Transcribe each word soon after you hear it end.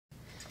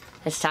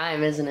It's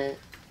time, isn't it?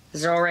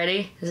 Is it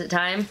already? Is it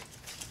time?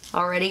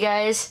 Already,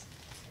 guys?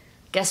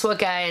 Guess what,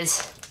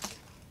 guys?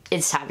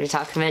 It's time to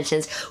talk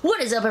conventions.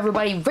 What is up,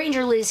 everybody?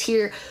 Ranger Liz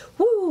here,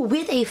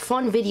 with a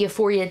fun video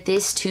for you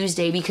this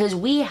Tuesday because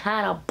we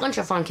had a bunch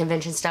of fun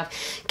convention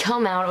stuff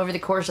come out over the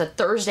course of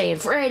Thursday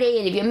and Friday,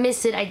 and if you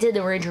missed it, I did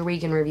the Ranger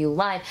Weekend Review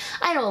live.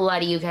 I know a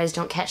lot of you guys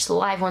don't catch the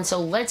live one, so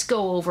let's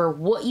go over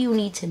what you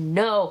need to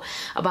know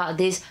about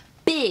this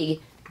big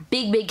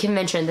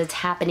convention that's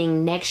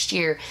happening next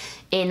year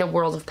in the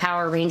world of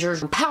Power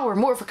Rangers. Power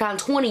Morphicon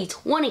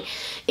 2020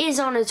 is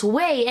on its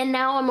way, and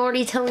now I'm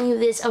already telling you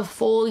this a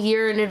full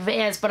year in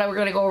advance, but we're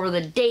going to go over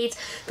the dates,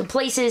 the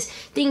places,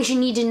 things you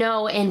need to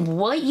know, and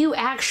what you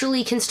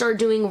actually can start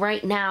doing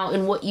right now,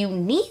 and what you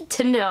need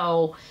to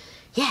know.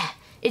 Yeah,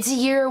 it's a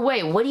year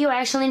away. What do you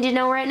actually need to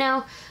know right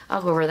now?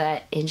 I'll go over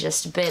that in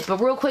just a bit. But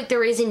real quick,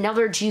 there is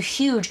another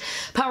huge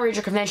Power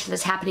Ranger convention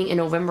that's happening in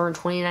November in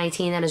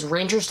 2019. That is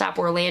Ranger Stop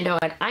Orlando,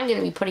 and I'm going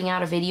to be putting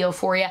out a video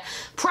for you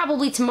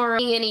probably tomorrow.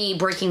 Any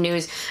breaking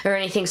news or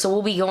anything, so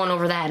we'll be going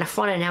over that and a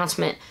fun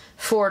announcement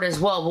for it as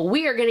well. But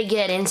we are going to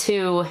get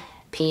into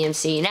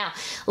PMC. Now,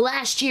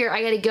 last year,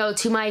 I got to go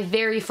to my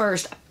very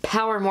first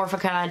Power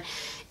Morphicon.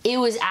 It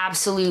was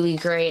absolutely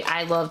great.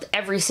 I loved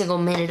every single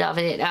minute of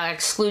it,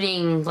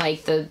 excluding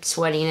like the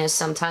sweatiness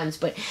sometimes,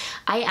 but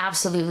I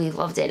absolutely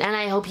loved it, and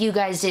I hope you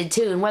guys did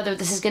too. And whether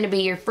this is going to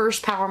be your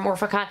first Power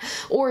Morphicon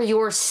or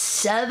your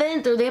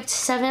 7th, are they up to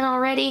 7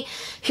 already?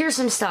 Here's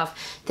some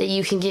stuff that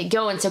you can get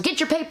going. So get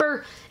your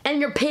paper and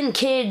your pen,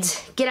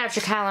 kids. Get out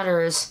your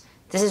calendars.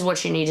 This is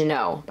what you need to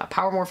know about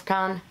Power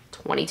Morphicon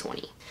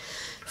 2020.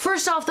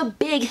 First off, the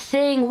big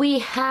thing, we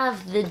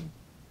have the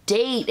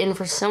date, and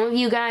for some of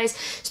you guys,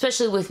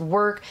 especially with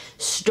work,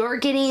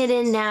 start getting it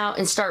in now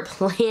and start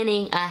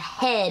planning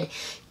ahead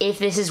if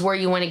this is where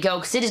you want to go,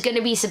 because it is going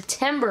to be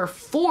September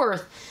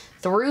 4th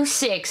through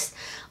 6th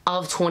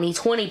of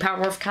 2020.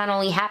 Power Morphicon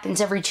only happens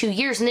every 2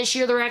 years, and this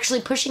year they're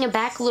actually pushing it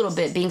back a little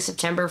bit, being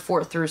September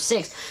 4th through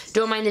 6th.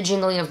 Don't mind the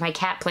jingling of my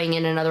cat playing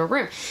in another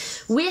room.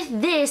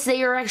 With this,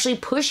 they are actually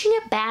pushing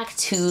it back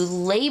to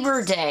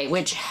Labor Day,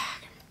 which,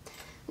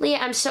 Leah,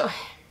 I'm so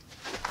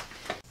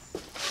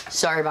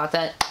sorry about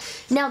that.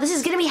 Now, this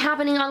is going to be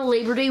happening on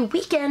Labor Day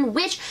weekend,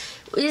 which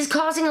is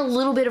causing a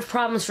little bit of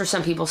problems for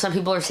some people. Some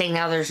people are saying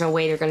now there's no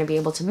way they're going to be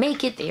able to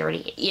make it. They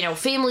already,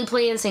 family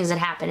plans, things that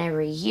happen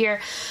every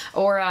year,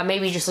 or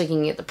maybe just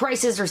looking at the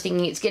prices or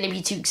thinking it's going to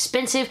be too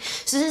expensive.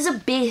 So this is a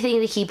big thing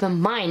to keep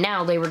in mind.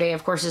 Now, Labor Day,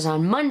 of course, is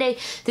on Monday.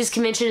 This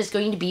convention is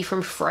going to be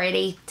from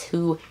Friday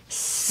to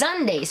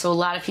Sunday. So a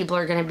lot of people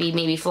are going to be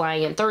maybe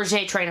flying in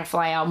Thursday, trying to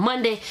fly out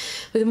Monday,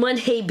 with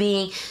Monday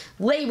being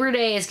Labor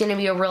Day is going to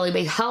be a really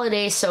big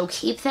holiday, so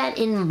keep that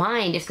in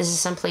mind if this is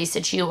someplace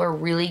that you are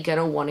really going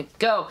to want to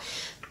go.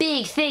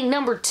 Big thing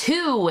number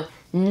 2,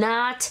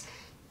 not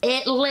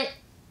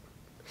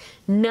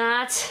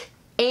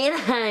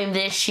Anaheim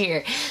this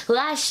year.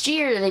 Last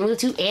year, they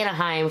moved to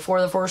Anaheim for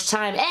the first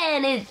time,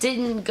 and it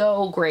didn't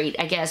go great,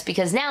 I guess,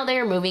 because now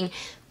they're moving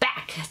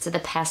back to the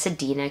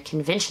Pasadena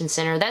Convention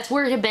Center. That's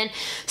where it had been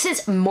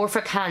since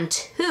Morphicon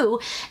 2,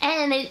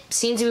 and it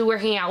seems to be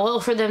working out well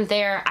for them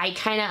there. I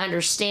kind of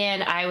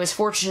understand. I was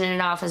fortunate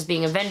enough as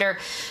being a vendor,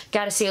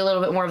 got to see a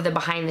little bit more of the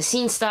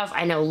behind-the-scenes stuff.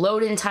 I know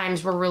load-in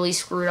times were really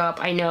screwed up.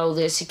 I know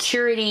the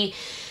security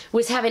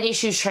was having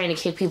issues trying to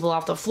kick people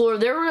off the floor.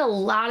 There were a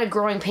lot of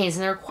growing pains,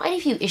 and there were quite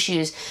a few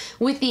issues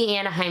with the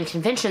Anaheim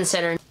Convention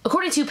Center.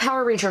 According to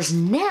Power Rangers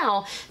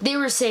Now, they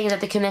were saying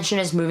that the convention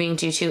is moving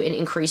due to an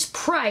increased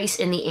price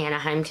in the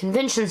Anaheim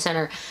Convention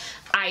Center.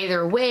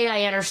 Either way,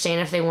 I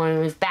understand if they want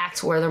to move back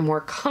to where they're more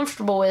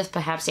comfortable with.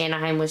 Perhaps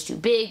Anaheim was too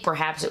big.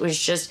 Perhaps it was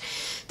just,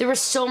 there was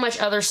so much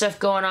other stuff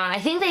going on. I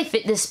think they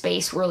fit this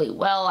space really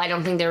well. I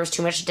don't think there was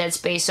too much dead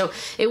space, so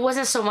it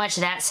wasn't so much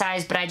that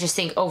size, but I just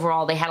think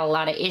overall they had a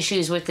lot of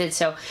issues with it,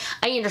 so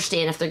I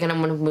understand if they're going to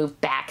want to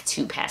move back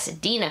to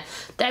Pasadena.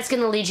 That's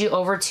going to lead you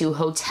over to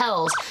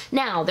hotels.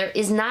 Now, there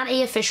is not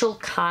an official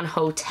con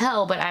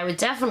hotel, but I would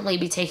definitely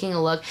be taking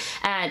a look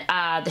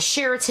at the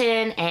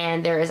Sheraton,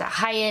 and there is a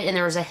Hyatt, and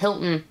there is a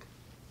Hilton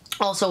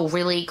also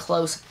really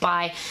close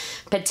by.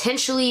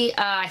 Potentially,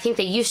 I think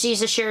they used to use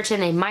the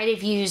Sheraton. They might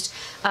have used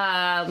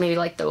maybe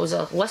like those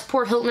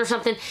Westport Hilton or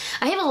something.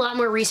 I have a lot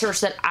more research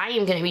that I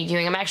am going to be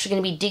doing. I'm actually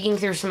going to be digging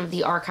through some of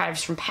the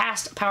archives from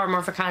past Power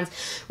Morphicons,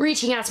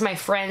 reaching out to my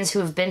friends who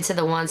have been to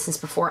the one since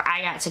before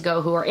I got to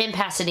go, who are in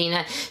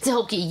Pasadena, to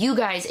help get you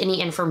guys any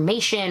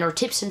information or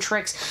tips and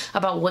tricks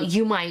about what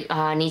you might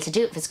need to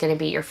do if it's going to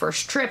be your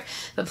first trip.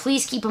 But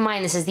please keep in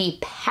mind, this is the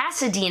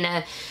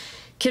Pasadena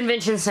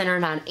Convention Center,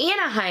 not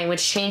Anaheim,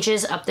 which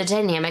changes up the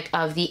dynamic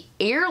of the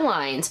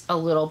airlines a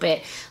little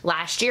bit.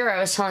 Last year, I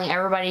was telling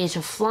everybody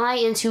to fly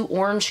into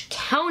Orange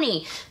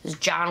County,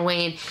 John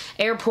Wayne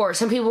Airport.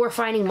 Some people were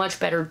finding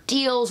much better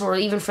deals, or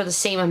even for the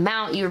same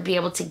amount, you would be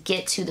able to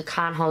get to the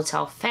Con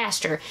Hotel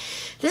faster.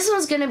 This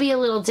one's going to be a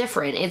little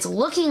different. It's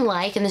looking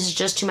like, and this is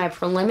just to my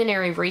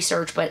preliminary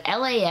research, but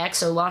LAX,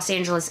 so Los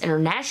Angeles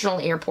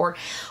International Airport,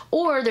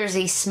 or there's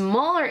a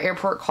smaller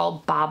airport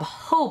called Bob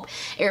Hope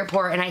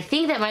Airport, and I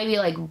think that might be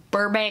like like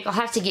Burbank. I'll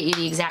have to get you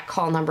the exact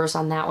call numbers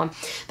on that one.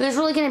 But there's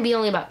really going to be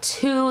only about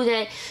 2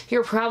 that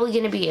you're probably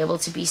going to be able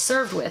to be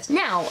served with.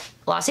 Now,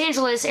 Los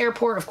Angeles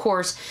airport, of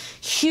course,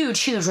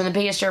 huge, one of the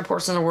biggest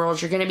airports in the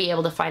world. You're going to be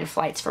able to find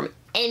flights from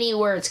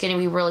anywhere. It's going to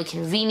be really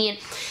convenient.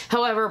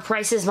 However,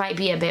 prices might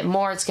be a bit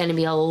more. It's going to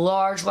be a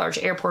large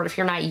airport if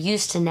you're not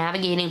used to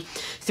navigating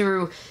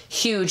through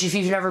huge. If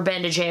you've never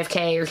been to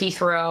JFK or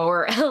Heathrow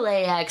or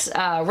LAX,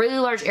 really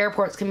large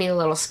airports can be a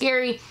little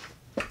scary.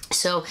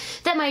 So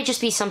that might just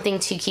be something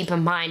to keep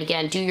in mind.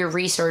 Again, do your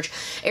research.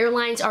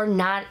 Airlines are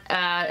not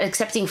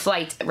accepting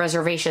flight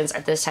reservations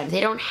at this time.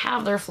 They don't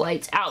have their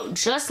flights out,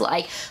 just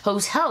like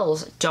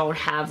hotels don't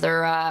have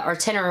their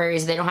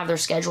itineraries. They don't have their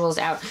schedules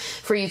out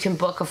for you can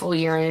book a full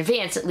year in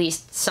advance. At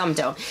least some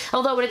don't.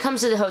 Although when it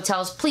comes to the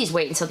hotels, please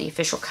wait until the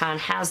official con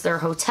has their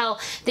hotel.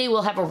 They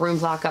will have a room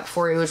block up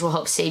for you, which will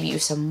help save you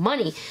some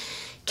money.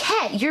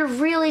 Kat, you're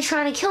really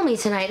trying to kill me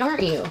tonight,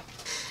 aren't you?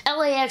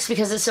 LAX,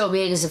 because it's so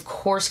big, is of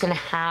course going to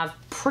have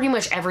pretty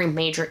much every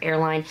major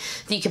airline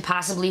that you could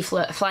possibly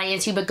fly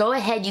into. But go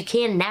ahead, you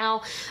can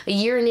now, a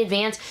year in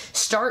advance,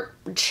 start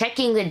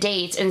checking the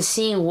dates and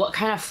seeing what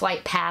kind of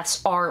flight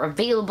paths are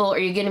available. Or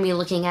you're going to be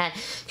looking at,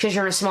 because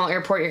you're in a small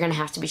airport, you're going to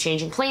have to be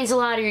changing planes a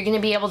lot, or you're going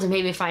to be able to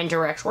maybe find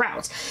direct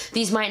routes.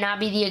 These might not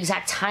be the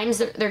exact times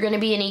that they're going to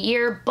be in a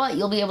year, but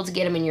you'll be able to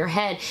get them in your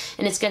head,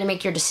 and it's going to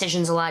make your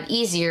decisions a lot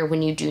easier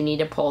when you do need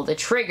to pull the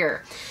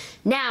trigger.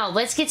 Now,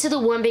 let's get to the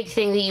one big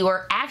thing that you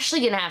are actually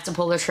going to have to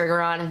pull the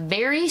trigger on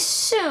very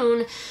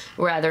soon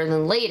rather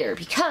than later,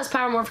 because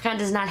Power Morphicon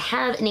does not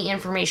have any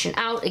information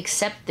out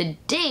except the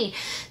date.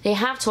 They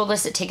have told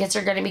us that tickets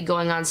are going to be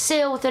going on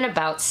sale within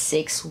about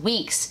 6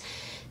 weeks.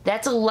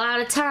 That's a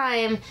lot of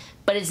time,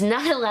 but it's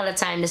not a lot of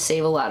time to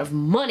save a lot of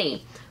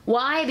money.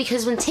 Why?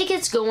 Because when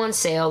tickets go on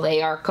sale,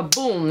 they are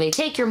kaboom. They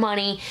take your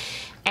money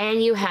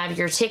and you have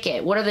your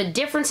ticket. What are the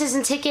differences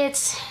in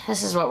tickets?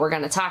 This is what we're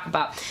going to talk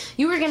about.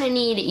 You are going to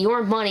need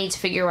your money to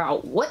figure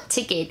out what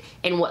ticket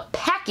and what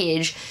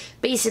package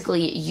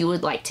basically you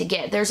would like to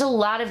get. There's a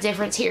lot of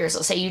different tiers.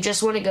 Let's say you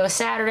just want to go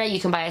Saturday. You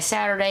can buy a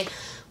Saturday,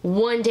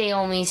 1 day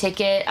only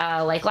ticket.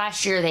 Like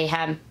last year they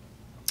had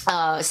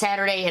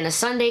Saturday and a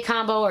Sunday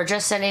combo, or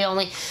just Sunday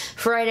only.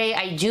 Friday,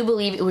 I do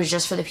believe it was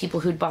just for the people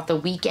who'd bought the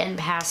weekend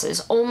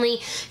passes only.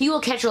 You will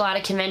catch a lot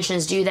of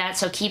conventions do that,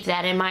 so keep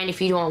that in mind if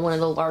you don't want one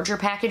of the larger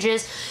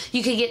packages.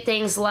 You could get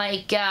things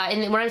like,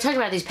 and when I'm talking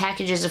about these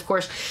packages, of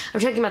course, I'm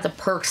talking about the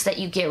perks that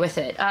you get with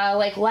it.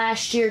 Like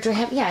last year, do I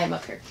have, yeah, I'm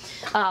up here.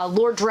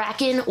 Lord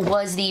Draken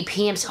was the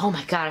PMC, oh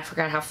my god, I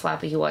forgot how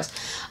floppy he was.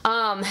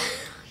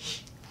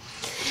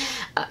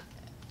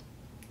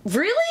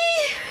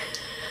 Really?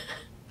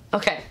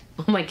 Okay.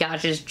 Oh my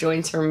gosh, his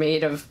joints are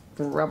made of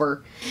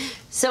rubber.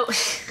 So,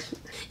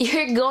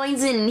 you're going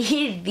to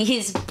need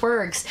these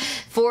perks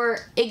for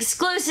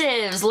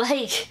exclusives,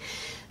 like,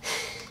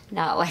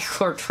 not like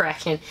Lord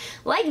Draken,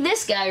 like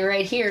this guy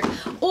right here,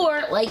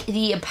 or like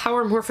the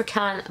Power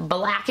Morphicon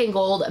Black and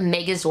Gold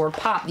Megazord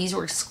Pop. These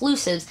were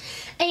exclusives,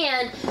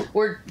 and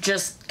we're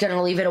just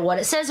gonna leave it at what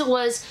it says it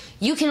was.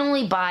 You can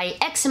only buy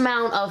X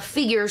amount of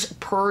figures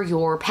per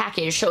your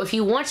package. So if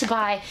you want to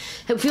have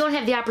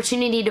the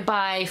opportunity to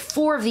buy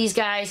 4 of these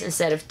guys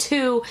instead of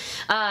 2,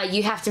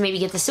 you have to maybe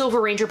get the Silver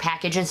Ranger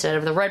package instead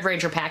of the Red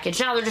Ranger package.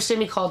 Now they're just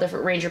gonna be called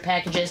different Ranger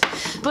packages,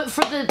 but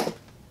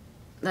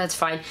that's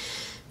fine.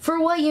 For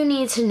what you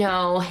need to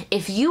know,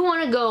 if you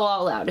want to go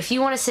all out, if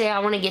you want to say, I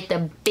want to get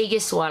the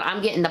biggest one,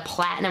 I'm getting the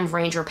Platinum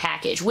Ranger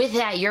package. With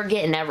that, you're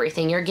getting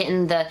everything. You're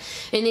getting and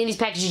in these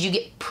packages, you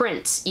get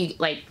prints,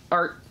 like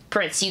art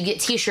prints. You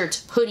get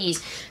t-shirts,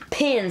 hoodies,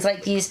 pins,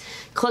 like these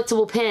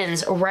collectible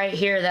pins right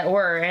here that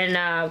were.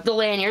 And the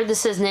lanyard,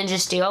 this says Ninja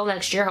Steel.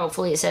 Next year,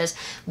 hopefully, it says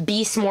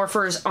Beast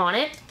Morphers on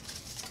it.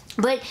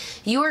 But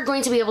you are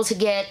going to be able to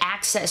get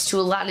access to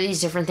a lot of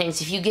these different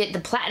things. If you get the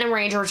Platinum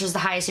Ranger, which is the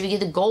highest, if you get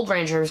the Gold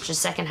Ranger, which is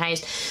second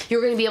highest,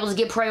 you're going to be able to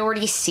get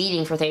priority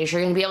seating for things.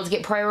 You're going to be able to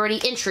get priority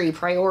entry,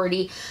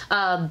 priority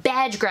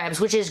badge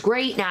grabs, which is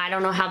great. Now, I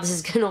don't know how this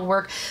is going to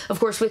work, of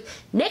course, with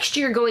next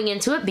year going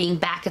into it being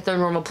back at their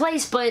normal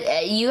place,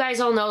 but you guys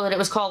all know that it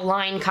was called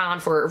Line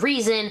Con for a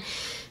reason.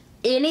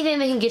 Anything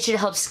that can get you to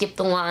help skip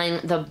the line,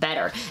 the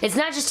better. It's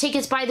not just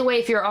tickets, by the way.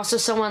 If you're also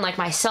someone like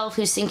myself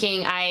who's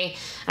thinking, I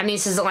mean,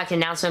 this isn't like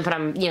an announcement, but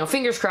I'm,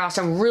 fingers crossed,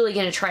 I'm really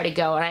going to try to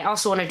go. And I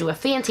also want to do a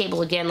fan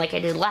table again like I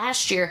did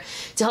last year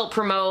to help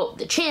promote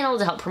the channel,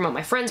 to help promote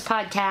my friends'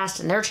 podcast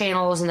and their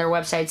channels and their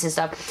websites and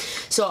stuff.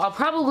 So I'll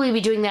probably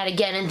be doing that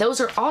again, and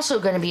those are also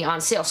going to be on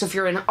sale. So if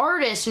you're an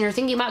artist and you're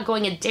thinking about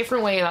going a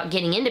different way about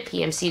getting into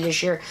PMC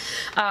this year,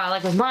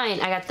 like with mine,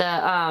 I got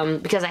the,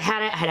 because I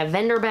had a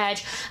vendor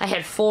badge, I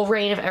had full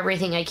reign of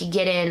everything I could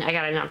get in. I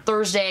got it on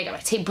Thursday. I got my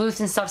tape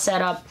booth and stuff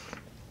set up,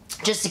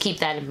 just to keep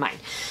that in mind.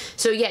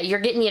 So yeah, you're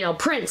getting,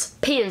 prints,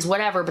 pins,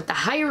 whatever, but the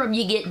higher up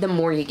you get, the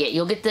more you get.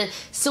 You'll get the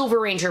Silver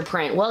Ranger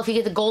print. Well, if you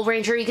get the Gold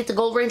Ranger, you get the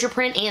Gold Ranger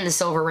print and the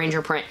Silver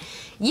Ranger print.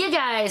 You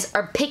guys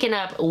are picking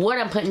up what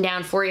I'm putting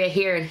down for you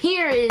here, and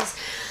here is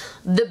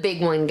the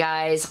big one,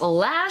 guys.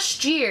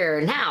 Last year,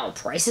 now,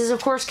 prices,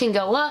 of course, can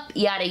go up,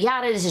 yada,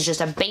 yada. This is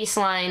just a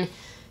baseline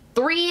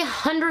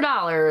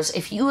 $300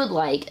 if you would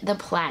like the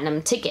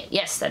platinum ticket.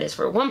 Yes, that is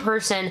for one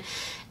person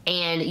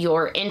and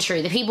your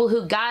entry. The people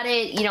who got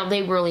it, you know,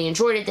 they really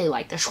enjoyed it. They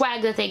liked the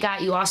swag that they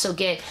got. You also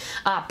get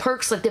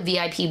perks like the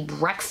VIP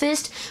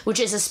breakfast, which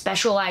is a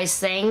specialized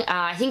thing.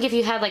 I think if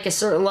you had like a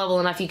certain level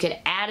enough, you could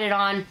add it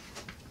on.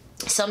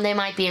 Some they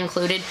might be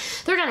included.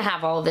 They're going to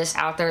have all of this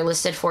out there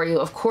listed for you,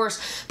 of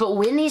course. But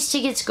when these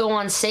tickets go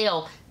on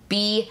sale,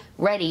 be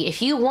ready.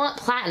 If you want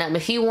platinum,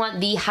 if you want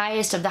the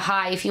highest of the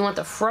high, if you want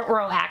the front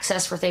row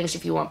access for things,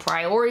 if you want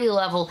priority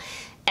level,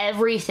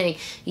 everything,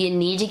 you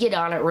need to get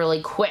on it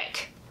really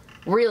quick.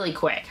 Really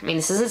quick. I mean,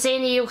 this isn't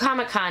San Diego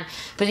Comic-Con,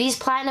 but these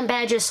platinum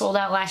badges sold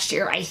out last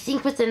year, I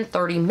think within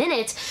 30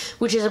 minutes,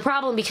 which is a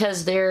problem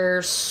because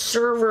their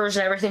servers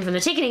and everything from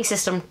the ticketing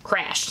system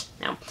crashed.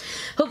 Now,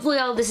 hopefully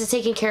all of this is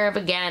taken care of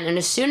again, and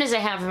as soon as I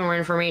have more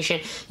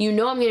information, you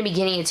know I'm going to be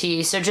getting it to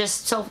you, so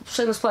just,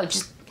 shameless plug,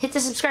 just hit the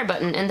subscribe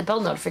button and the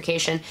bell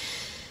notification.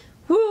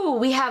 Woo,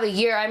 we have a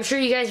year. I'm sure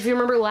you guys, if you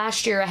remember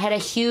last year, I had a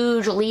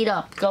huge lead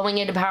up going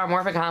into Power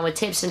Morphicon with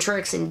tips and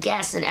tricks and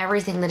guests and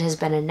everything that has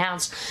been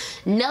announced.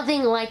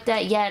 Nothing like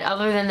that yet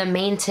other than the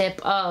main tip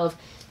of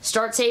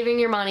start saving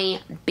your money.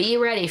 Be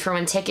ready for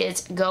when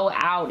tickets go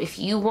out. If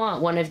you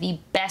want one of the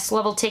best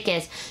level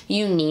tickets,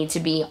 you need to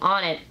be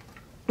on it.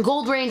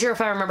 Gold Ranger,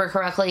 if I remember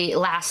correctly,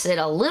 lasted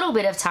a little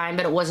bit of time,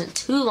 but it wasn't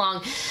too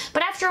long.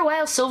 But after a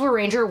while, Silver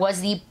Ranger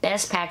was the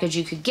best package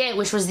you could get,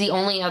 which was the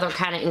only other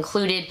kind of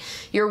included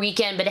your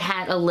weekend, but it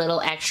had a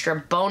little extra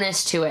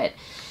bonus to it.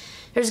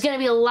 There's going to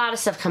be a lot of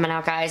stuff coming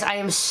out, guys. I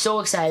am so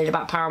excited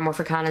about Power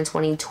Morphicon in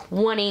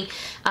 2020,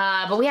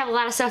 but we have a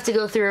lot of stuff to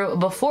go through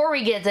before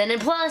we get then.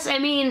 And plus, I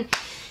mean,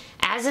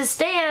 as it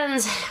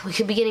stands, we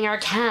could be getting our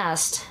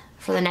cast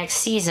for the next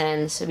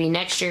season, so it'll be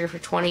next year for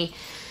 2020.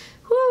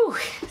 Whew,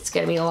 it's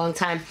gonna be a long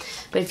time.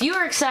 But if you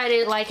are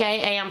excited like I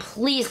am,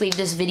 please leave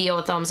this video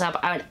a thumbs up.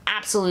 I would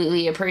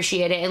absolutely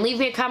appreciate it. And leave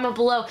me a comment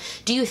below.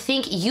 Do you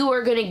think you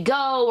are gonna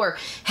go, or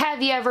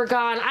have you ever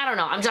gone? I don't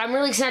know. I'm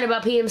really excited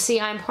about PMC.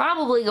 I'm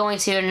probably going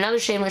to. And another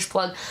shameless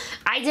plug,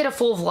 I did a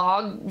full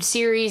vlog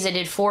series. I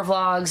did 4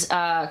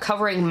 vlogs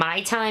covering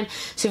my time.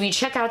 So if you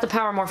check out the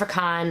Power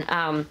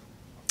Morphicon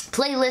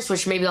playlist,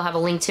 which maybe I'll have a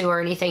link to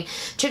or anything,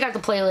 check out the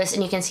playlist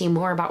and you can see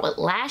more about what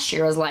last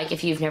year was like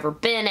if you've never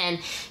been, and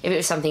if it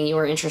was something you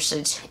were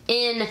interested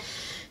in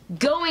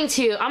going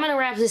to. I'm going to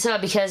wrap this up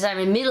because I'm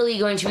immediately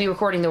going to be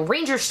recording the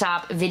Ranger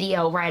Stop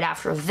video right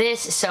after this.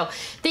 So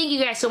thank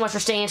you guys so much for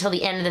staying until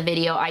the end of the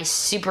video. I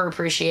super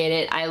appreciate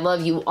it. I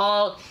love you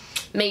all.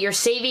 May your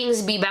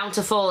savings be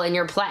bountiful and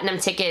your platinum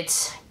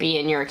tickets be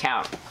in your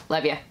account.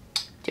 Love ya.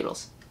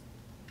 Toodles.